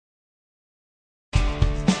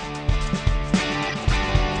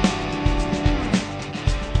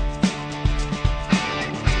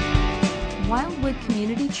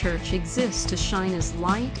Wildwood Church exists to shine as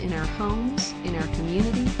light in our homes, in our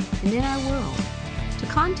community, and in our world. To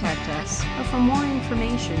contact us or for more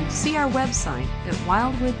information, see our website at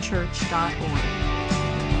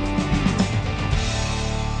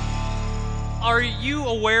wildwoodchurch.org. Are you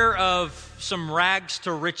aware of some rags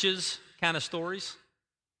to riches kind of stories?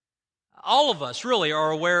 All of us really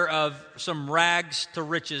are aware of some rags to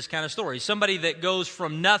riches kind of stories. Somebody that goes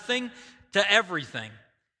from nothing to everything.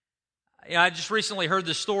 I just recently heard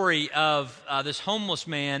the story of this homeless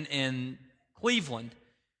man in Cleveland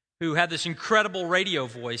who had this incredible radio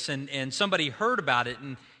voice, and somebody heard about it,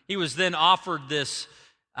 and he was then offered this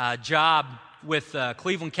job with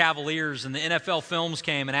Cleveland Cavaliers, and the NFL Films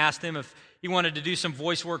came and asked him if he wanted to do some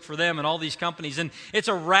voice work for them and all these companies. And it's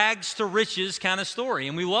a rags to riches kind of story,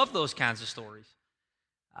 and we love those kinds of stories.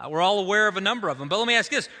 We're all aware of a number of them. But let me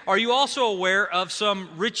ask this. Are you also aware of some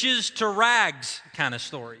riches to rags kind of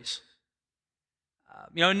stories?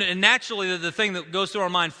 And naturally the thing that goes through our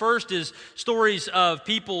mind first is stories of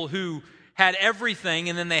people who had everything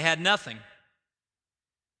and then they had nothing.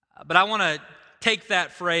 But I want to take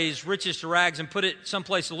that phrase, riches to rags, and put it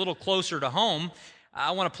someplace a little closer to home.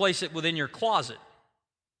 I want to place it within your closet.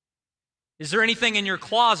 Is there anything in your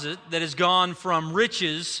closet that has gone from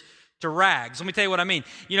riches to rags? Let me tell you what I mean.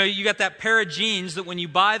 You got that pair of jeans that when you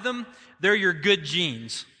buy them, they're your good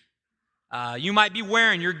jeans. You might be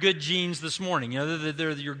wearing your good jeans this morning.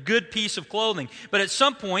 They're your good piece of clothing. But at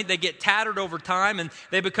some point, they get tattered over time and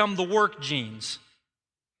they become the work jeans.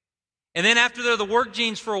 And then after they're the work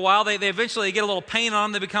jeans for a while, they eventually get a little paint on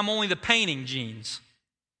them. They become only the painting jeans.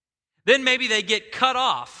 Then maybe they get cut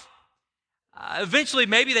off. Eventually,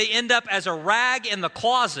 maybe they end up as a rag in the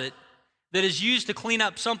closet that is used to clean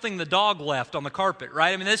up something the dog left on the carpet,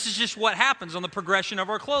 right? I mean, this is just what happens on the progression of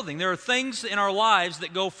our clothing. There are things in our lives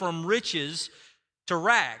that go from riches to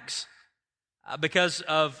rags because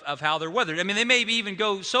of how they're weathered. I mean, they maybe even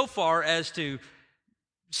go so far as to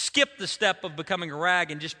skip the step of becoming a rag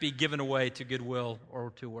and just be given away to Goodwill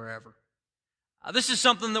or to wherever. This is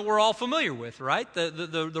something that we're all familiar with, right?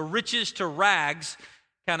 The riches to rags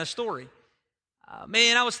kind of story.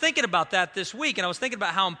 Man, I was thinking about that this week, and I was thinking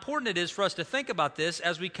about how important it is for us to think about this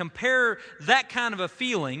as we compare that kind of a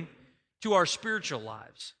feeling to our spiritual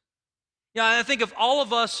lives. I think if all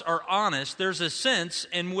of us are honest, there's a sense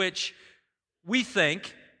in which we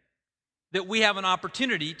think that we have an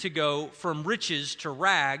opportunity to go from riches to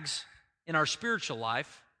rags in our spiritual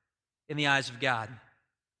life in the eyes of God.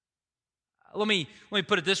 Let me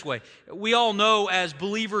put it this way. We all know as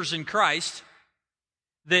believers in Christ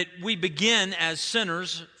that we begin as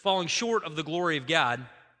sinners falling short of the glory of God.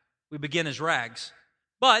 We begin as rags.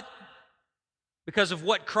 But because of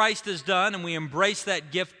what Christ has done and we embrace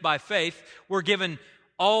that gift by faith, we're given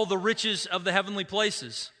all the riches of the heavenly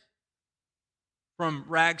places, from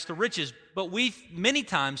rags to riches. But we many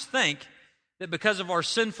times think that because of our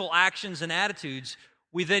sinful actions and attitudes,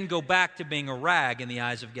 we then go back to being a rag in the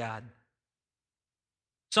eyes of God.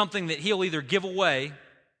 Something that He'll either give away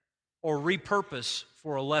or repurpose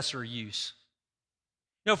for a lesser use.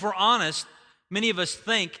 If we're honest, many of us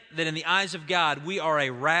think that in the eyes of God, we are a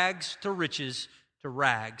rags to riches to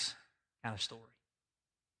rags kind of story.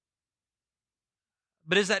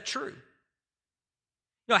 But is that true?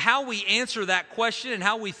 How we answer that question and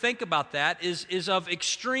how we think about that is of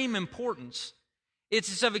extreme importance.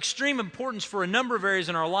 It's of extreme importance for a number of areas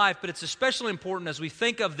in our life, but it's especially important as we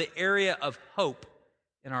think of the area of hope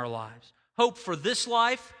in our lives. Hope for this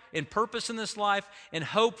life and purpose in this life, and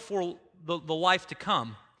hope for the life to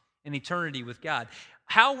come in eternity with God.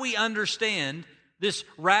 How we understand this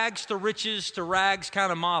rags to riches to rags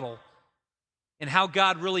kind of model and how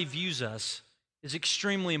God really views us is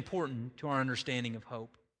extremely important to our understanding of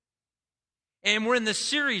hope. And we're in this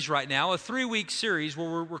series right now, a 3-week series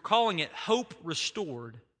where we're calling it Hope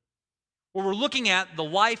Restored, where we're looking at the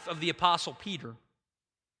life of the Apostle Peter.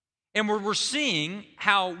 And we're seeing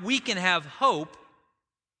how we can have hope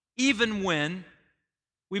even when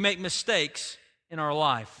we make mistakes in our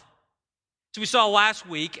life. So we saw last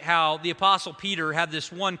week how the Apostle Peter had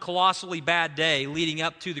this one colossally bad day leading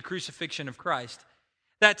up to the crucifixion of Christ.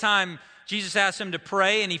 That time, Jesus asks him to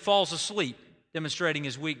pray, and he falls asleep, demonstrating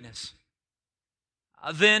his weakness.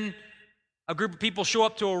 Then a group of people show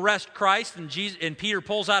up to arrest Christ, and Peter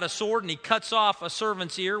pulls out a sword, and he cuts off a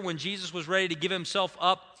servant's ear when Jesus was ready to give himself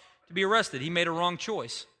up to be arrested. He made a wrong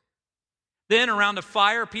choice. Then around a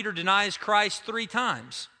fire, Peter denies Christ 3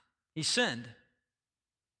 times. He sinned.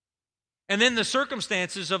 And then the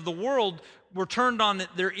circumstances of the world were turned on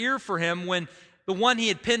their ear for him when the one he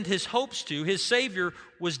had pinned his hopes to, his Savior,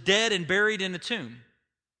 was dead and buried in a tomb.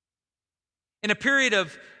 In a period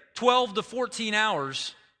of 12 to 14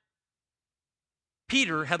 hours,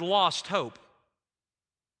 Peter had lost hope,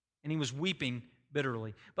 and he was weeping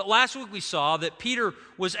bitterly. But last week we saw that Peter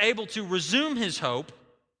was able to resume his hope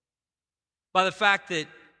by the fact that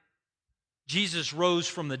Jesus rose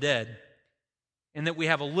from the dead and that we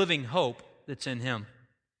have a living hope that's in him.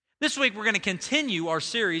 This week we're going to continue our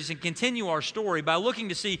series and continue our story by looking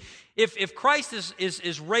to see if Christ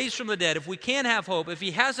is raised from the dead, if we can have hope, if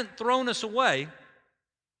he hasn't thrown us away,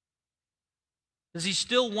 does he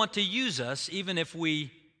still want to use us even if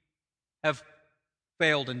we have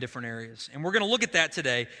failed in different areas? And we're going to look at that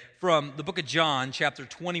today from the book of John, chapter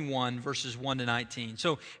 21, verses 1 to 19.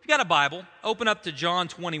 So if you've got a Bible, open up to John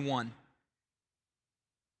 21.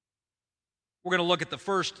 We're going to look at the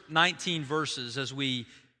first 19 verses as we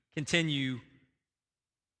continue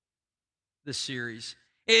this series.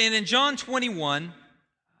 And in John 21,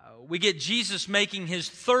 we get Jesus making his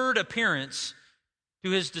third appearance to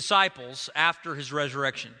his disciples after his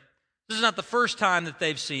resurrection. This is not the first time that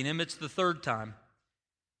they've seen him, it's the third time.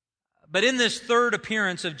 But in this third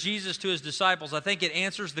appearance of Jesus to his disciples, I think it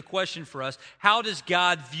answers the question for us, how does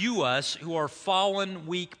God view us who are fallen,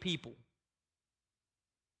 weak people?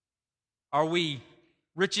 Are we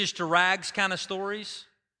riches to rags kind of stories,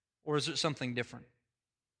 or is it something different?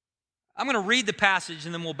 I'm going to read the passage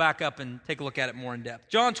and then we'll back up and take a look at it more in depth.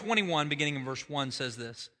 John 21, beginning in verse 1, says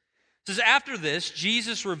this. It says, "After this,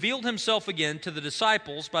 Jesus revealed himself again to the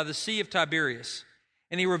disciples by the Sea of Tiberias.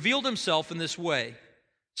 And he revealed himself in this way.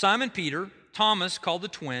 Simon Peter, Thomas called the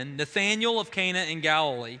twin, Nathanael of Cana in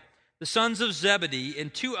Galilee, the sons of Zebedee,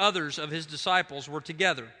 and two others of his disciples were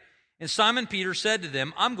together. And Simon Peter said to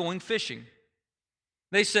them, 'I'm going fishing.'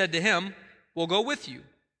 They said to him, 'We'll go with you.'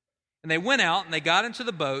 And they went out and they got into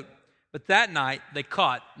the boat, but that night they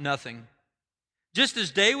caught nothing. Just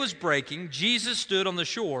as day was breaking, Jesus stood on the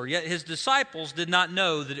shore, yet his disciples did not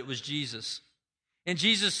know that it was Jesus. And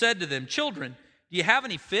Jesus said to them, 'Children, do you have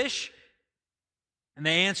any fish?' And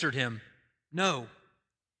they answered him, 'No.'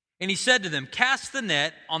 And he said to them, 'Cast the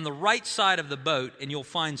net on the right side of the boat, and you'll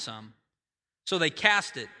find some.' So they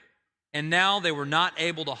cast it, and now they were not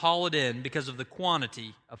able to haul it in because of the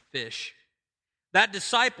quantity of fish. That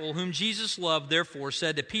disciple whom Jesus loved, therefore,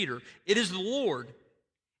 said to Peter, 'It is the Lord.'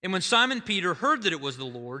 And when Simon Peter heard that it was the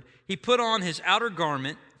Lord, he put on his outer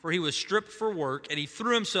garment, for he was stripped for work, and he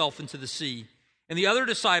threw himself into the sea. And the other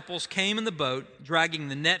disciples came in the boat, dragging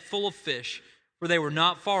the net full of fish, for they were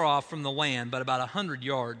not far off from the land, but about 100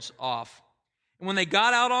 yards off. And when they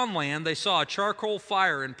got out on land, they saw a charcoal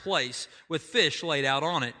fire in place, with fish laid out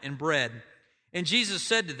on it, and bread. And Jesus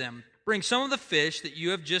said to them, 'Bring some of the fish that you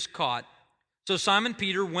have just caught.' So Simon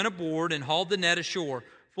Peter went aboard and hauled the net ashore,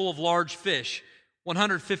 full of large fish,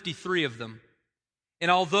 153 of them.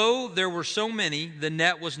 And although there were so many, the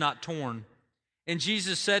net was not torn. And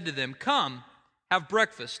Jesus said to them, 'Come, have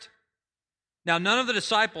breakfast.' Now none of the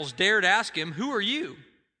disciples dared ask him, 'Who are you?'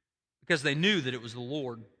 because they knew that it was the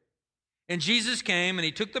Lord. And Jesus came, and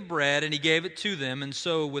he took the bread, and he gave it to them, and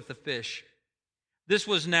so with the fish. This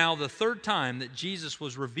was now the third time that Jesus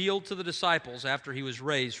was revealed to the disciples after he was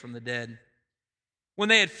raised from the dead. When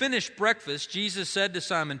they had finished breakfast, Jesus said to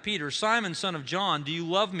Simon Peter, 'Simon, son of John, do you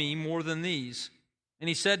love me more than these?' And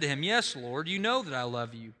he said to him, 'Yes, Lord, you know that I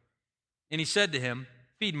love you.' And he said to him,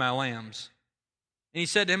 'Feed my lambs.' And he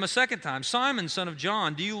said to him a second time, 'Simon, son of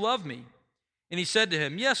John, do you love me?' And he said to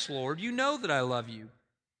him, 'Yes, Lord, you know that I love you.'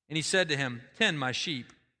 And he said to him, 'Tend my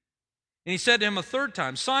sheep.' And he said to him a third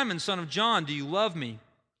time, 'Simon, son of John, do you love me?'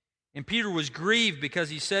 And Peter was grieved because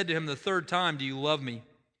he said to him the third time, 'Do you love me?'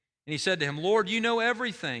 And he said to him, 'Lord, you know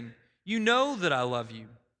everything. You know that I love you.'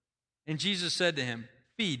 And Jesus said to him,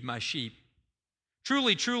 'Feed my sheep.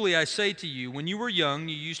 Truly, truly, I say to you, when you were young,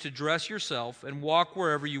 you used to dress yourself and walk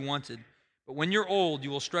wherever you wanted. But when you're old,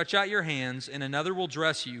 you will stretch out your hands, and another will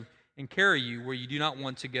dress you and carry you where you do not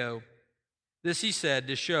want to go.' This he said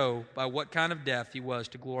to show by what kind of death he was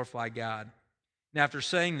to glorify God. And after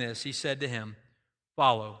saying this, he said to him,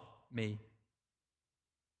 'Follow me.'"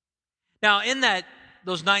 Now, in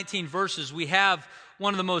those 19 verses, we have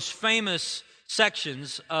one of the most famous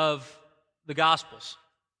sections of the Gospels.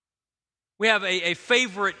 We have a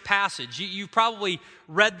favorite passage. You've probably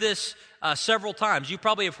read this several times. You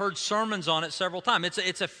probably have heard sermons on it several times.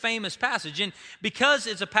 It's a famous passage. And because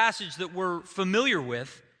it's a passage that we're familiar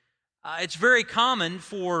with, it's very common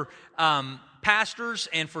for pastors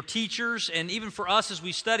and for teachers and even for us as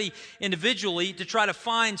we study individually to try to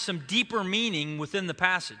find some deeper meaning within the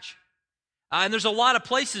passage. And there's a lot of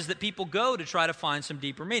places that people go to try to find some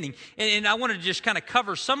deeper meaning. And I wanted to just kind of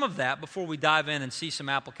cover some of that before we dive in and see some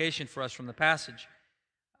application for us from the passage.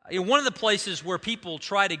 One of the places where people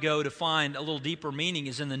try to go to find a little deeper meaning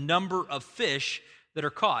is in the number of fish that are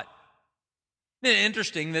caught. Isn't it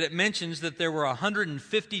interesting that it mentions that there were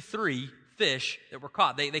 153 fish that were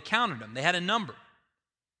caught? They counted them. They had a number.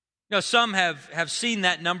 Some have seen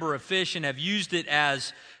that number of fish and have used it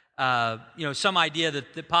as some idea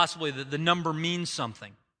that possibly the number means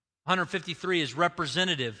something. 153 is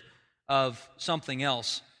representative of something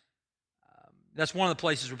else. That's one of the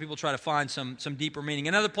places where people try to find some deeper meaning.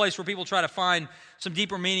 Another place where people try to find some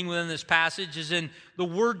deeper meaning within this passage is in the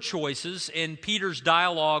word choices in Peter's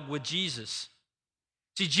dialogue with Jesus.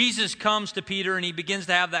 See, Jesus comes to Peter and he begins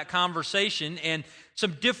to have that conversation, and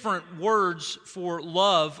some different words for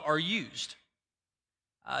love are used.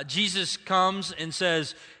 Jesus comes and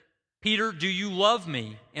says, "Peter, do you love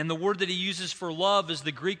me?" And the word that he uses for love is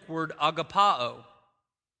the Greek word agapao.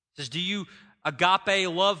 He says, "Do you agape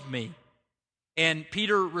love me?" And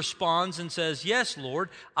Peter responds and says, "Yes, Lord,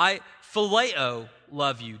 I phileo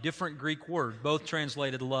love you." Different Greek word, both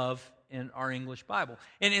translated love in our English Bible.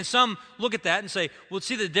 And some look at that and say, well,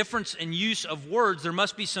 see the difference in use of words, there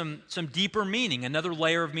must be some deeper meaning, another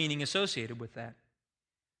layer of meaning associated with that.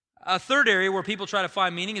 A third area where people try to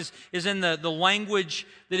find meaning is in the language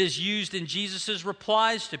that is used in Jesus'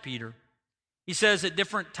 replies to Peter. He says at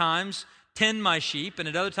different times, "Tend my sheep," and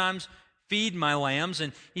at other times, "Feed my lambs,"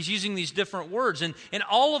 and he's using these different words. And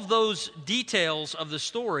all of those details of the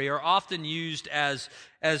story are often used as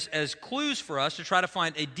clues for us to try to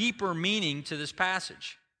find a deeper meaning to this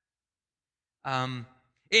passage. And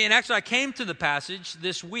actually, I came to the passage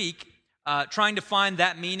this week trying to find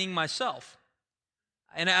that meaning myself.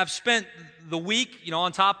 And I've spent the week,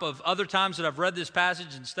 on top of other times that I've read this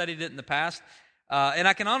passage and studied it in the past. And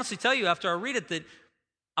I can honestly tell you after I read it that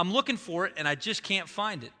I'm looking for it and I just can't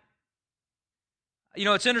find it.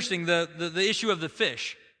 It's interesting, the issue of the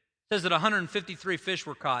fish. It says that 153 fish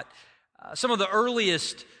were caught. Some of the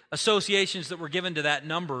earliest associations that were given to that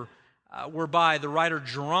number were by the writer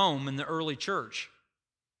Jerome in the early church.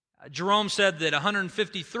 Jerome said that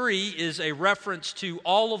 153 is a reference to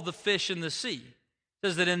all of the fish in the sea. It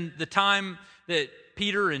says that in the time that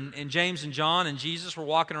Peter and James and John and Jesus were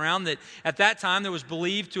walking around, that at that time there was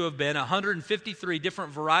believed to have been 153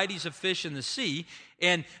 different varieties of fish in the sea,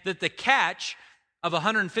 and that the catch of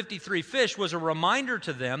 153 fish was a reminder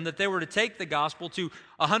to them that they were to take the gospel to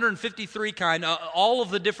 153 all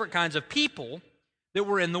of the different kinds of people that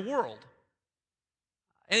were in the world.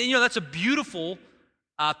 And that's a beautiful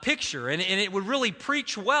picture, and it would really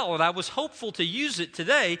preach well, and I was hopeful to use it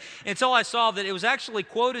today until I saw that it was actually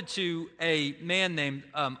quoted to a man named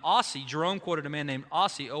Ossi. Jerome quoted a man named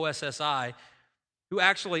Ossi, O-S-S-I, who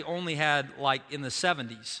actually only had in the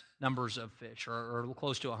 70s numbers of fish, or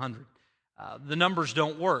close to 100. The numbers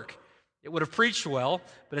don't work. It would have preached well,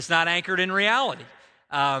 but it's not anchored in reality.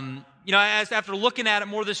 After looking at it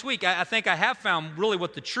more this week, I think I have found really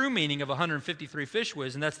what the true meaning of 153 fish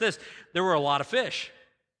was, and that's this: there were a lot of fish.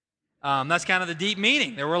 That's kind of the deep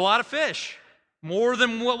meaning. There were a lot of fish, more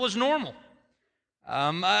than what was normal.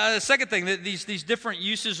 The second thing, that these different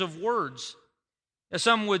uses of words.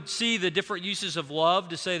 Some would see the different uses of love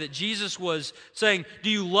to say that Jesus was saying, "Do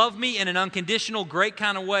you love me?" in an unconditional, great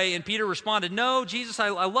kind of way. And Peter responded, "No, Jesus, I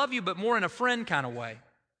love you, but more in a friend kind of way."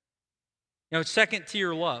 It's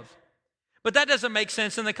second-tier love. But that doesn't make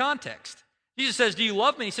sense in the context. Jesus says, "Do you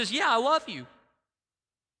love me?" He says, "Yeah, I love you."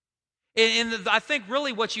 And I think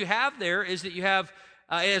really what you have there is that you have,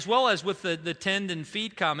 as well as with the tend and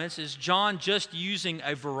feed comments, is John just using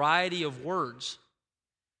a variety of words.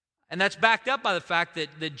 And that's backed up by the fact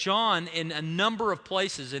that John, in a number of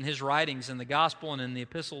places in his writings in the gospel and in the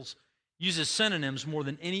epistles, uses synonyms more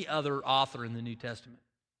than any other author in the New Testament.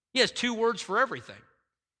 He has 2 words for everything.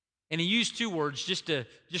 And he used 2 words just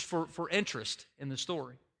for interest in the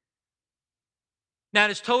story. Now,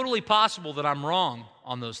 it's totally possible that I'm wrong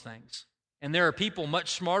on those things. And there are people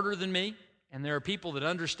much smarter than me, and there are people that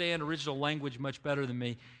understand original language much better than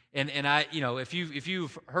me. And I, if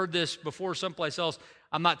you've heard this before someplace else,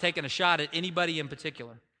 I'm not taking a shot at anybody in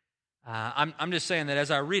particular. I'm just saying that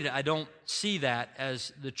as I read it, I don't see that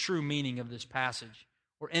as the true meaning of this passage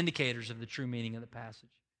or indicators of the true meaning of the passage.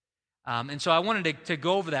 And so I wanted to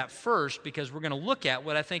go over that first because we're going to look at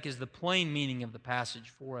what I think is the plain meaning of the passage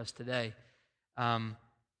for us today.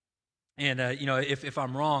 If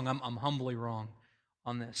I'm wrong, I'm humbly wrong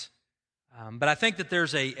on this. But I think that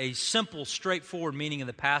there's a simple, straightforward meaning of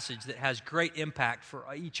the passage that has great impact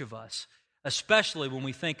for each of us, especially when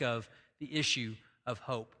we think of the issue of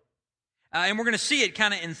hope. And we're going to see it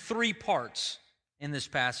kind of in 3 parts in this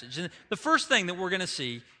passage. And the first thing that we're going to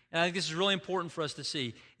see, and I think this is really important for us to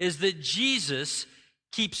see, is that Jesus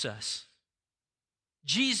keeps us.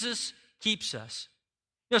 Jesus keeps us.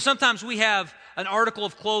 Sometimes we have an article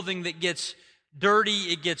of clothing that gets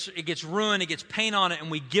dirty, it gets ruined, it gets paint on it, and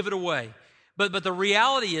we give it away. But the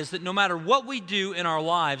reality is that no matter what we do in our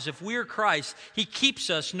lives, if we are Christ, He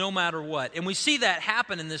keeps us no matter what. And we see that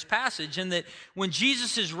happen in this passage, in that when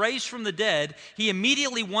Jesus is raised from the dead, He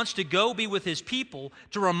immediately wants to go be with His people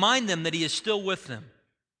to remind them that He is still with them.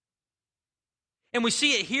 And we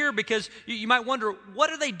see it here because you might wonder,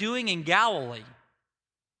 what are they doing in Galilee?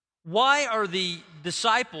 Why are the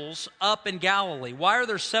disciples up in Galilee? Why are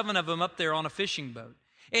there 7 of them up there on a fishing boat?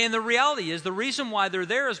 And the reality is, the reason why they're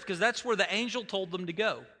there is because that's where the angel told them to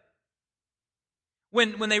go.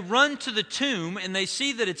 When they run to the tomb and they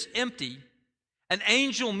see that it's empty, an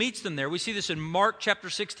angel meets them there. We see this in Mark chapter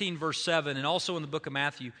 16, verse 7, and also in the book of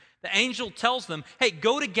Matthew. The angel tells them, hey,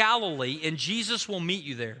 go to Galilee and Jesus will meet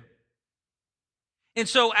you there. And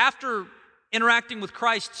so after interacting with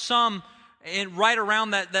Christ some, and right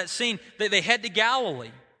around that scene, they head to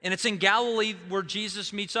Galilee. And it's in Galilee where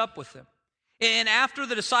Jesus meets up with them. And after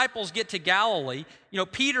the disciples get to Galilee,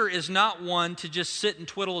 Peter is not one to just sit and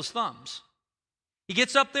twiddle his thumbs. He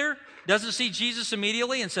gets up there, doesn't see Jesus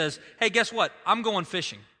immediately, and says, hey, guess what? I'm going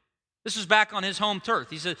fishing. This is back on his home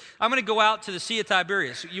turf. He said, I'm going to go out to the Sea of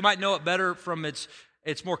Tiberias. You might know it better from its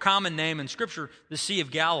more common name in Scripture, the Sea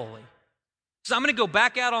of Galilee. So I'm going to go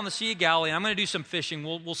back out on the Sea of Galilee, and I'm going to do some fishing.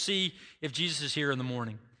 We'll see if Jesus is here in the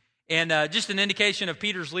morning. And just an indication of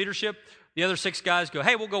Peter's leadership, the other 6 guys go,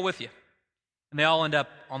 hey, we'll go with you. And they all end up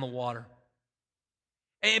on the water.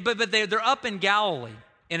 But they're up in Galilee,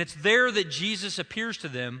 and it's there that Jesus appears to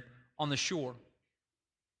them on the shore.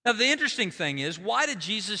 Now, the interesting thing is, why did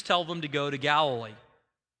Jesus tell them to go to Galilee?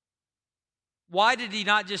 Why did He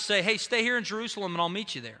not just say, hey, stay here in Jerusalem and I'll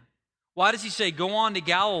meet you there? Why does He say, go on to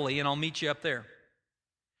Galilee and I'll meet you up there?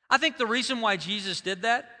 I think the reason why Jesus did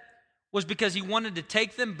that was because He wanted to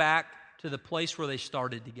take them back to the place where they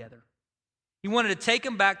started together. He wanted to take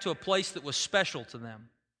them back to a place that was special to them.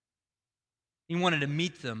 He wanted to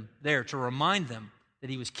meet them there, to remind them that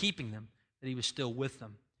He was keeping them, that He was still with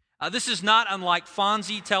them. This is not unlike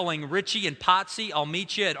Fonzie telling Richie and Potsy, I'll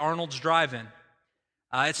meet you at Arnold's Drive-In.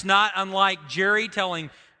 It's not unlike Jerry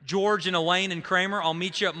telling George and Elaine and Kramer, I'll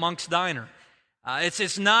meet you at Monk's Diner.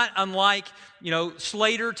 It's not unlike,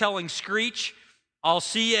 Slater telling Screech, I'll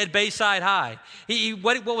see you at Bayside High.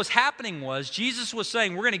 What was happening was Jesus was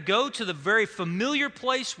saying, we're going to go to the very familiar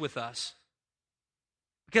place with us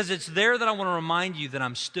because it's there that I want to remind you that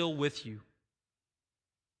I'm still with you,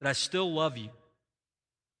 that I still love you,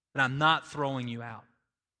 that I'm not throwing you out.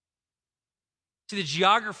 See, the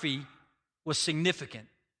geography was significant.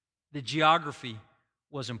 The geography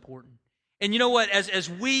was important. And you know what? As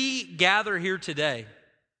we gather here today,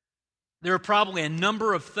 there are probably a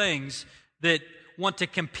number of things that want to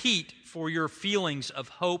compete for your feelings of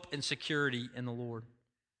hope and security in the Lord.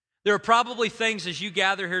 There are probably things as you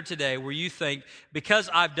gather here today where you think, because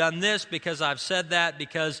I've done this, because I've said that,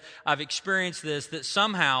 because I've experienced this, that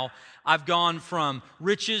somehow I've gone from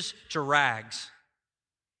riches to rags.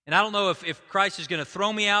 And I don't know if Christ is going to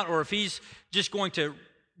throw me out or if He's just going to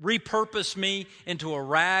repurpose me into a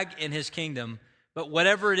rag in His kingdom. But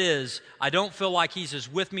whatever it is, I don't feel like He's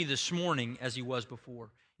as with me this morning as He was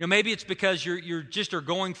before. Maybe it's because you're just are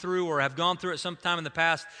going through or have gone through at some time in the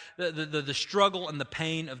past the struggle and the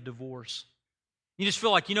pain of divorce. You just feel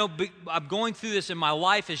like, I'm going through this and my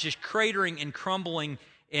life is just cratering and crumbling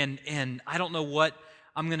and I don't know what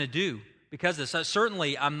I'm going to do because of this.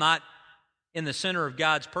 Certainly, I'm not in the center of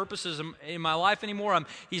God's purposes in my life anymore.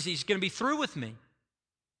 He's going to be through with me.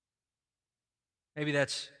 Maybe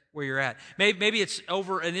that's where you're at. Maybe it's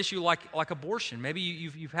over an issue like abortion. Maybe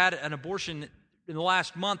you've had an abortion in the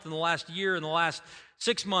last month, in the last year, in the last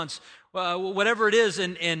 6 months, whatever it is,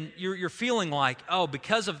 and you're feeling like,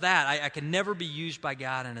 because of that, I can never be used by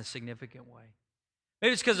God in a significant way.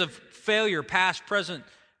 Maybe it's because of failure, past, present,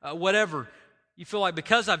 whatever. You feel like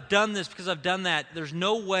because I've done this, because I've done that, there's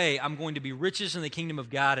no way I'm going to be riches in the kingdom of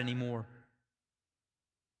God anymore.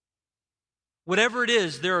 Whatever it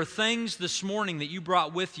is, there are things this morning that you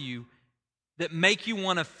brought with you that make you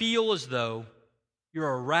want to feel as though you're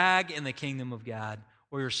a rag in the kingdom of God,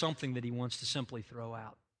 or you're something that He wants to simply throw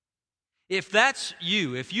out. If that's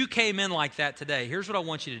you, if you came in like that today, here's what I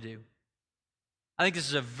want you to do. I think this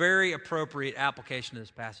is a very appropriate application of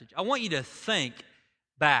this passage. I want you to think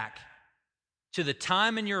back to the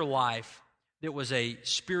time in your life that was a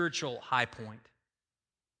spiritual high point.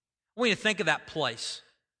 I want you to think of that place.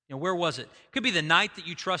 Where was it? It could be the night that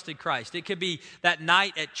you trusted Christ. It could be that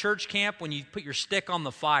night at church camp when you put your stick on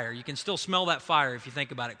the fire. You can still smell that fire if you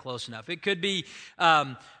think about it close enough. It could be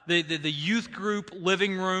the youth group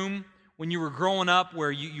living room when you were growing up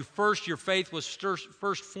where your faith was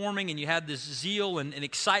first forming and you had this zeal and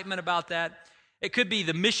excitement about that. It could be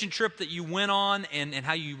the mission trip that you went on and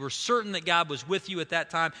how you were certain that God was with you at that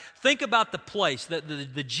time. Think about the place,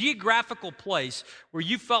 the geographical place where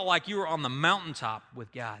you felt like you were on the mountaintop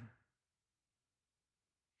with God.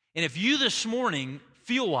 And if you this morning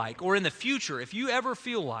feel like, or in the future, if you ever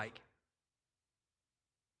feel like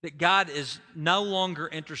that God is no longer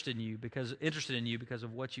interested in you because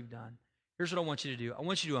of what you've done, here's what I want you to do. I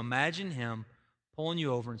want you to imagine Him pulling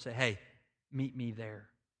you over and say, hey, meet me there.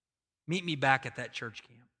 Meet me back at that church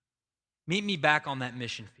camp. Meet me back on that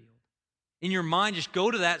mission field. In your mind, just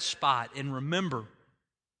go to that spot and remember,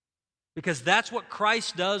 because that's what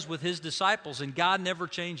Christ does with His disciples, and God never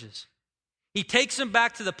changes. He takes them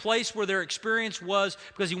back to the place where their experience was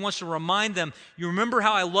because He wants to remind them, you remember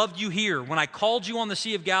how I loved you here when I called you on the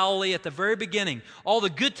Sea of Galilee at the very beginning, all the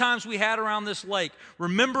good times we had around this lake.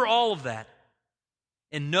 Remember all of that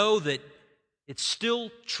and know that it's still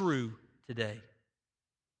true today.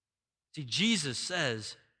 See, Jesus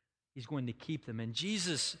says He's going to keep them, and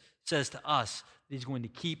Jesus says to us that He's going to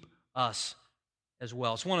keep us as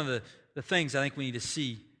well. It's one of the things I think we need to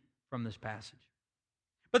see from this passage.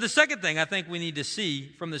 But the second thing I think we need to see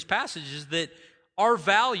from this passage is that our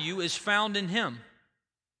value is found in Him.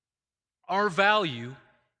 Our value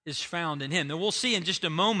is found in Him. And we'll see in just a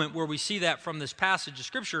moment where we see that from this passage of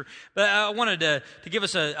Scripture. But I wanted to give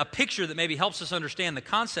us a picture that maybe helps us understand the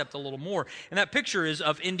concept a little more. And that picture is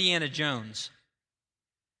of Indiana Jones.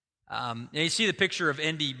 And you see the picture of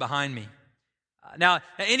Indy behind me. Now,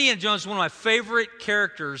 Indiana Jones is one of my favorite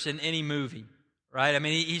characters in any movie, right? I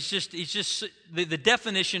mean, he's just the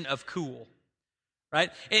definition of cool, right?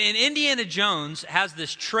 And Indiana Jones has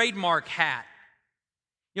this trademark hat.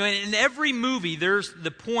 You know, in every movie, there's the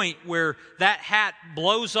point where that hat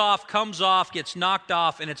blows off, comes off, gets knocked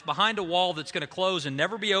off, and it's behind a wall that's going to close and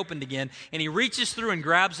never be opened again. And he reaches through and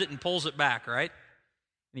grabs it and pulls it back, right?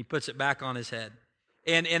 And he puts it back on his head.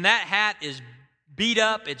 And that hat is beat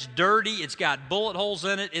up, it's dirty, it's got bullet holes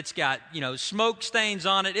in it, it's got, smoke stains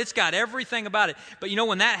on it, it's got everything about it. But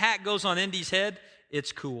when that hat goes on Indy's head,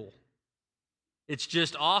 it's cool. It's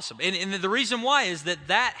just awesome. And the reason why is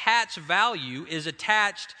that hat's value is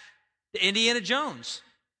attached to Indiana Jones.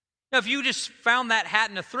 Now, if you just found that hat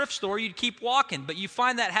in a thrift store, you'd keep walking. But you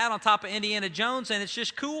find that hat on top of Indiana Jones, and it's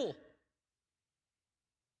just cool.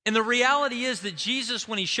 And the reality is that Jesus,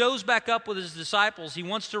 when He shows back up with His disciples, He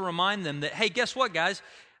wants to remind them that, hey, guess what, guys?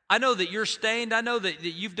 I know that you're stained. I know that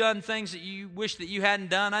you've done things that you wish that you hadn't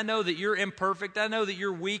done. I know that you're imperfect. I know that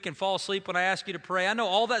you're weak and fall asleep when I ask you to pray. I know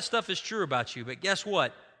all that stuff is true about you. But guess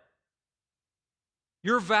what?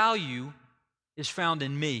 Your value is found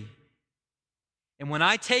in me. And when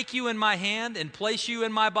I take you in my hand and place you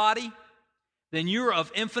in my body, then you're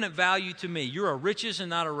of infinite value to me. You're a riches and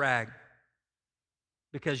not a rag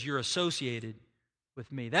because you're associated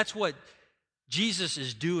with me. That's what Jesus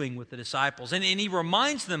is doing with the disciples. And He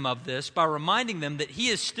reminds them of this by reminding them that He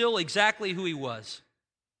is still exactly who He was.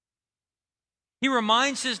 He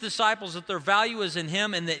reminds His disciples that their value is in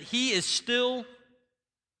Him and that He is still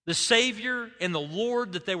the Savior and the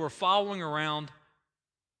Lord that they were following around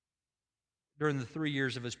during the 3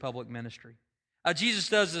 years of His public ministry. Jesus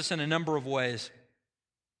does this in a number of ways.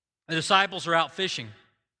 The disciples are out fishing.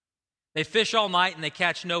 They fish all night and they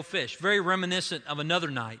catch no fish. Very reminiscent of another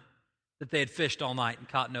night that they had fished all night and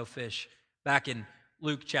caught no fish, back in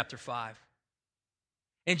Luke chapter 5.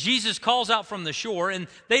 And Jesus calls out from the shore, and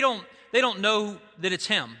they don't know that it's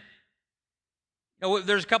Him.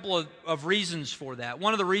 There's a couple of reasons for that.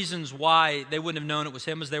 One of the reasons why they wouldn't have known it was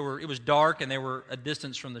Him is it was dark and they were a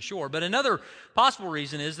distance from the shore. But another possible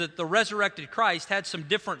reason is that the resurrected Christ had some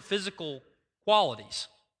different physical qualities.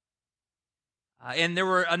 And there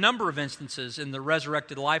were a number of instances in the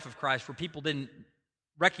resurrected life of Christ where people didn't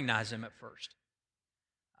recognize Him at first.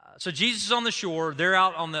 So Jesus is on the shore, they're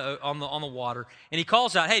out on the water, and He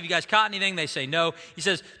calls out, hey, have you guys caught anything? They say no. He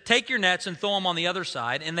says, take your nets and throw them on the other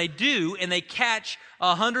side. And they do, and they catch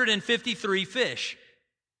 153 fish.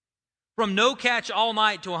 From no catch all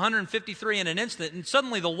night to 153 in an instant, and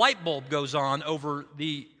suddenly the light bulb goes on over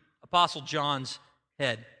the Apostle John's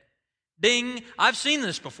head. Ding, I've seen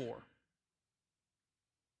this before.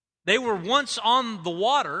 They were once on the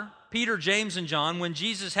water, Peter, James, and John, when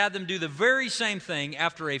Jesus had them do the very same thing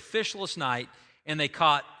after a fishless night, and they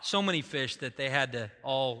caught so many fish that they had to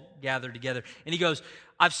all gather together. And He goes,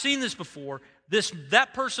 I've seen this before.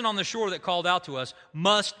 That person on the shore that called out to us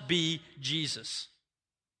must be Jesus.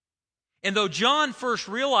 And though John first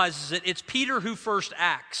realizes it, it's Peter who first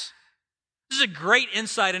acts. This is a great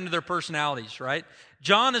insight into their personalities, right?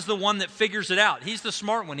 John is the one that figures it out. He's the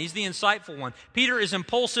smart one. He's the insightful one. Peter is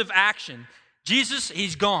impulsive action. Jesus,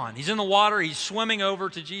 he's gone. He's in the water. He's swimming over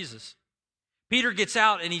to Jesus. Peter gets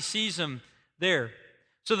out and he sees him there.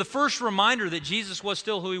 So the first reminder that Jesus was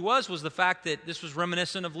still who he was the fact that this was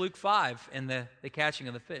reminiscent of Luke 5 and the catching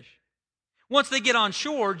of the fish. Once they get on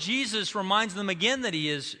shore, Jesus reminds them again that he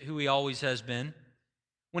is who he always has been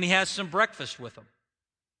when he has some breakfast with them.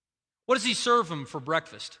 What does he serve them for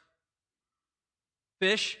breakfast?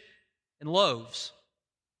 Fish and loaves.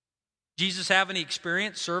 Jesus have any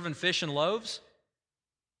experience serving fish and loaves?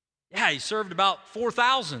 Yeah, he served about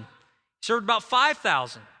 4,000. He served about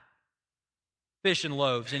 5,000 fish and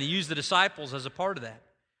loaves, and he used the disciples as a part of that.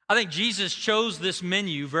 I think Jesus chose this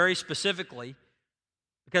menu very specifically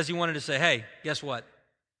because he wanted to say, hey, guess what?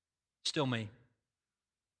 Still me.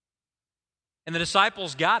 And the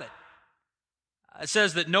disciples got it. It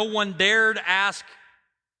says that no one dared ask,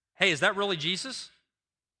 hey, is that really Jesus?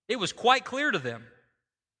 It was quite clear to them.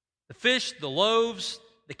 The fish, the loaves,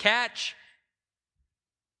 the catch,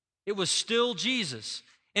 it was still Jesus.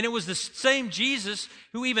 And it was the same Jesus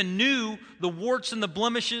who even knew the warts and the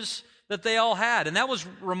blemishes that they all had. And that was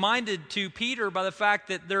reminded to Peter by the fact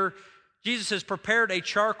that Jesus has prepared a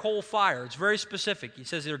charcoal fire. It's very specific. He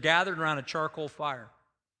says they're gathered around a charcoal fire.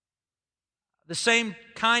 The same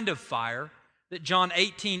kind of fire that John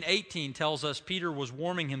 18:18 tells us Peter was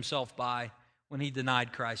warming himself by when he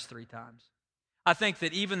denied Christ 3 times. I think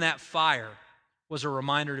that even that fire was a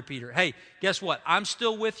reminder to Peter, hey, guess what? I'm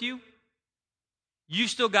still with you. You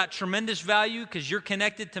still got tremendous value because you're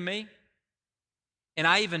connected to me. And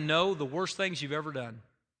I even know the worst things you've ever done.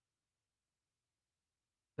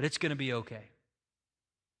 But it's going to be okay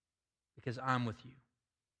because I'm with you.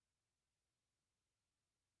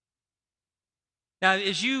 Now,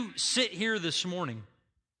 as you sit here this morning,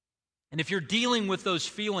 and if you're dealing with those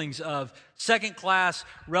feelings of second class,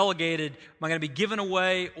 relegated, am I going to be given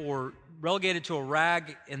away or relegated to a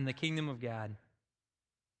rag in the kingdom of God?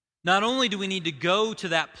 Not only do we need to go to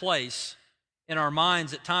that place in our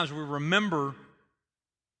minds at times where we remember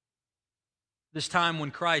this time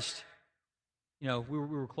when Christ, we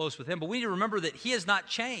were close with him, but we need to remember that he has not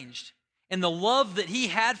changed. And the love that he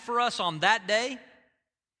had for us on that day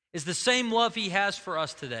is the same love he has for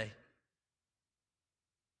us today.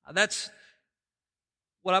 That's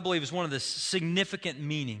what I believe is one of the significant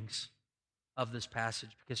meanings of this passage,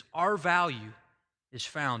 because our value is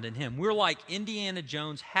found in him. We're like Indiana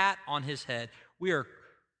Jones' hat on his head. We are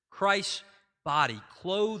Christ's body,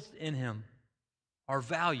 clothed in him. Our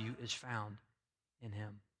value is found in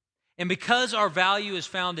him. And because our value is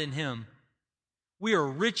found in him, we are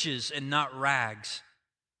riches and not rags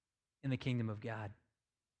in the kingdom of God.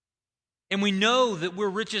 And we know that we're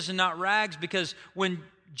riches and not rags because when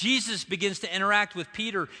Jesus begins to interact with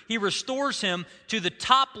Peter, he restores him to the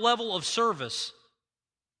top level of service.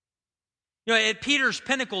 At Peter's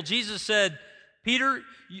pinnacle, Jesus said, Peter,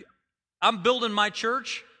 I'm building my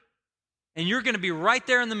church, and you're going to be right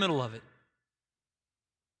there in the middle of it,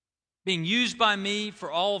 being used by me for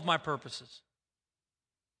all of my purposes.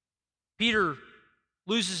 Peter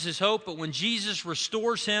loses his hope, but when Jesus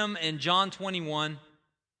restores him in John 21,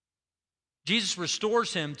 Jesus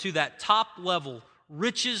restores him to that top level,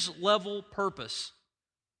 riches level purpose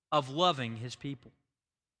of loving his people.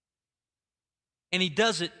 And he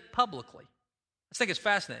does it publicly. I think it's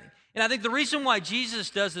fascinating. And I think the reason why Jesus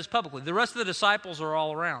does this publicly, the rest of the disciples are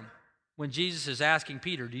all around when Jesus is asking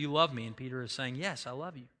Peter, do you love me? And Peter is saying, yes, I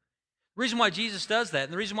love you. The reason why Jesus does that,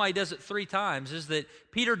 and the reason why he does it 3 times, is that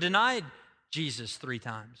Peter denied Jesus 3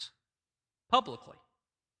 times publicly.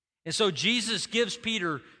 And so Jesus gives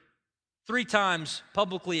Peter 3 times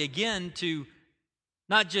publicly again to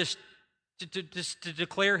not just to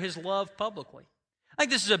declare his love publicly. I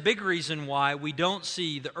think this is a big reason why we don't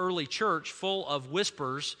see the early church full of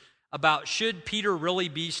whispers about should Peter really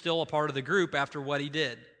be still a part of the group after what he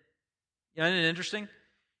did. Isn't it interesting?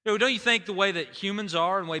 Don't you think the way that humans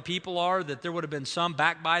are and the way people are, that there would have been some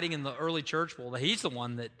backbiting in the early church? Well, he's the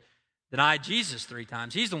one that denied Jesus 3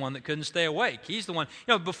 times. He's the one that couldn't stay awake. He's the one,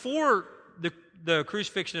 before the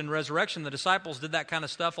crucifixion and resurrection, the disciples did that kind of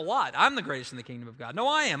stuff a lot. I'm the greatest in the kingdom of God. No,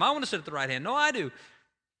 I am. I want to sit at the right hand. No, I do.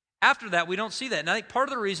 After that, we don't see that. And I think part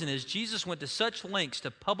of the reason is Jesus went to such lengths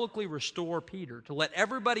to publicly restore Peter, to let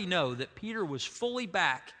everybody know that Peter was fully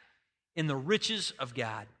back in the riches of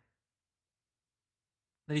God,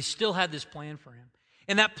 that he still had this plan for him.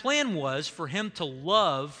 And that plan was for him to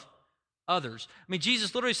love others. I mean,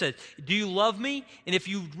 Jesus literally said, do you love me? And if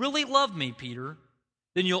you really love me, Peter,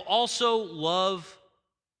 then you'll also love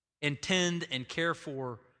and tend and care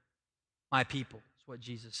for my people. That's what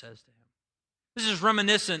Jesus says to him. This is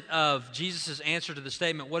reminiscent of Jesus' answer to the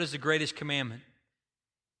statement, what is the greatest commandment?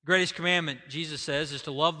 The greatest commandment, Jesus says, is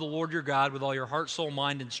to love the Lord your God with all your heart, soul,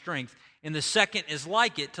 mind, and strength. And the second is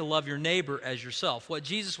like it, to love your neighbor as yourself. What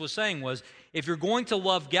Jesus was saying was, if you're going to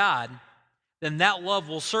love God, then that love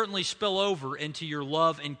will certainly spill over into your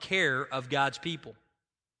love and care of God's people.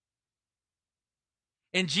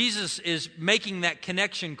 And Jesus is making that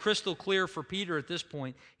connection crystal clear for Peter at this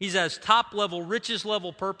point. He's at his top level, richest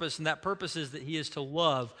level purpose, and that purpose is that he is to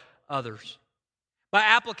love others. By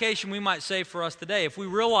application, we might say for us today, if we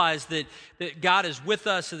realize that God is with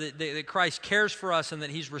us, that Christ cares for us, and that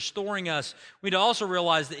he's restoring us, we need to also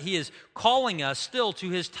realize that he is calling us still to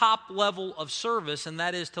his top level of service, and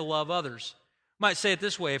that is to love others. We might say it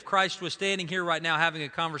this way: if Christ was standing here right now having a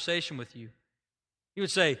conversation with you, he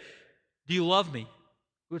would say, "Do you love me?"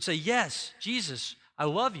 We would say, "Yes, Jesus, I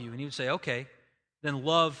love you." And he would say, "Okay, then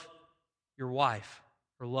love your wife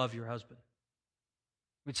or love your husband."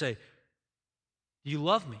 We'd say, "Do you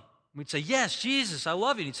love me?" We'd say, "Yes, Jesus, I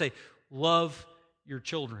love you." And he'd say, "Love your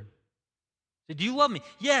children." Say, "Do you love me?"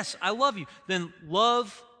 "Yes, I love you." "Then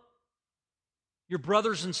love your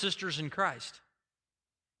brothers and sisters in Christ."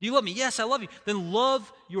 "Do you love me?" "Yes, I love you." "Then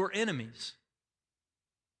love your enemies."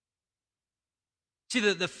 See,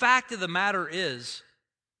 the fact of the matter is,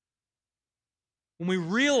 when we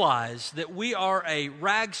realize that we are a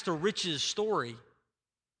rags to riches story,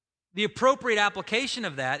 the appropriate application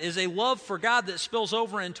of that is a love for God that spills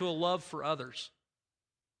over into a love for others.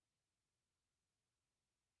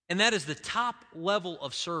 And that is the top level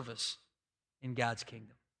of service in God's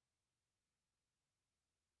kingdom.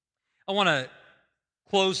 I want to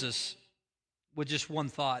close this with just one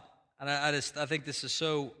thought, and I think this is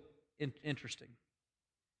so interesting.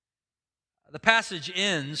 The passage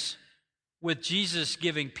ends with Jesus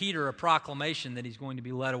giving Peter a proclamation that he's going to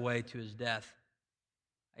be led away to his death.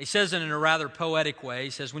 He says it in a rather poetic way. He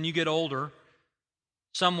says, when you get older,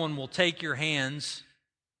 someone will take your hands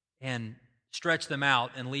and stretch them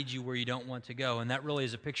out and lead you where you don't want to go. And that really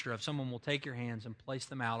is a picture of someone will take your hands and place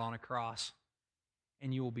them out on a cross,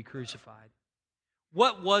 and you will be crucified.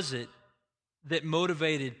 What was it that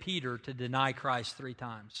motivated Peter to deny Christ 3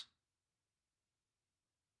 times?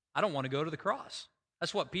 I don't want to go to the cross.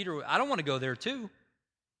 That's what I don't want to go there too.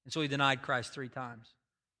 And so he denied Christ 3 times.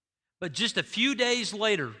 But just a few days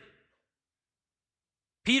later,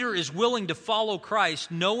 Peter is willing to follow Christ,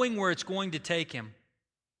 knowing where it's going to take him,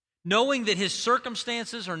 knowing that his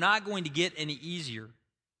circumstances are not going to get any easier.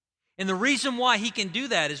 And the reason why he can do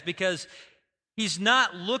that is because he's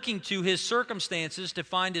not looking to his circumstances to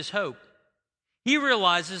find his hope. He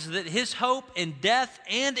realizes that his hope in death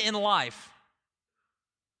and in life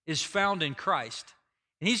is found in Christ.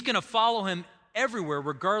 And he's going to follow him everywhere,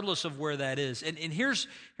 regardless of where that is. And here's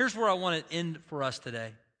where I want to end for us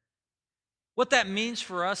today. What that means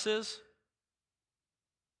for us is,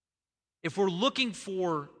 if we're looking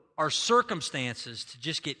for our circumstances to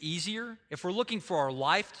just get easier, if we're looking for our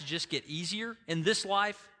life to just get easier in this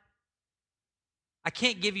life, I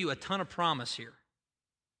can't give you a ton of promise here.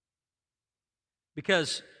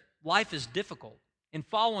 Because life is difficult. And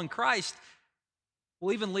following Christ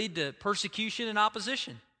will even lead to persecution and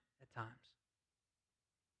opposition at times.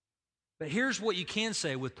 But here's what you can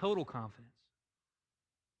say with total confidence.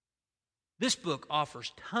 This book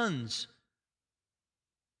offers tons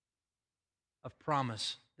of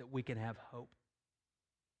promise that we can have hope.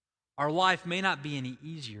 Our life may not be any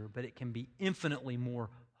easier, but it can be infinitely more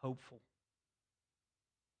hopeful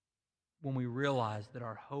when we realize that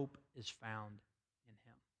our hope is found in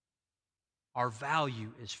Him. Our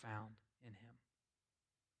value is found in Him.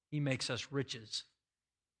 He makes us riches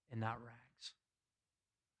and not rags.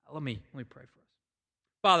 Let me pray for us.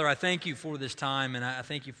 Father, I thank you for this time, and I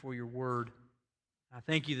thank you for your word. I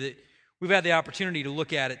thank you that we've had the opportunity to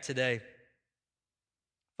look at it today.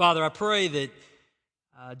 Father, I pray that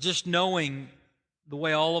just knowing the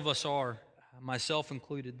way all of us are, myself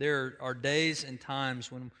included, there are days and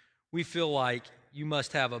times when we feel like you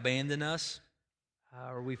must have abandoned us,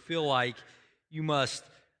 or we feel like you must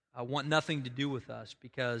want nothing to do with us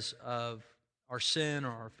because of our sin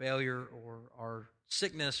or our failure or our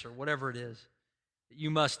sickness or whatever it is. You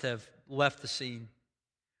must have left the scene.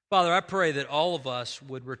 Father, I pray that all of us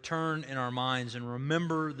would return in our minds and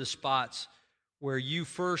remember the spots where you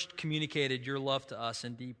first communicated your love to us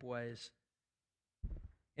in deep ways.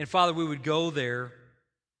 And Father, we would go there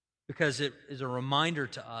because it is a reminder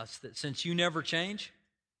to us that since you never change,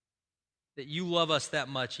 that you love us that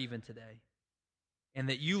much even today, and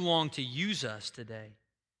that you long to use us today.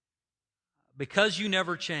 Because you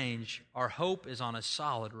never change, our hope is on a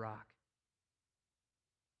solid rock.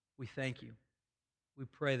 We thank you. We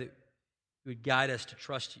pray that you would guide us to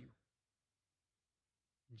trust you.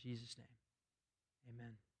 In Jesus' name,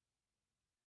 amen.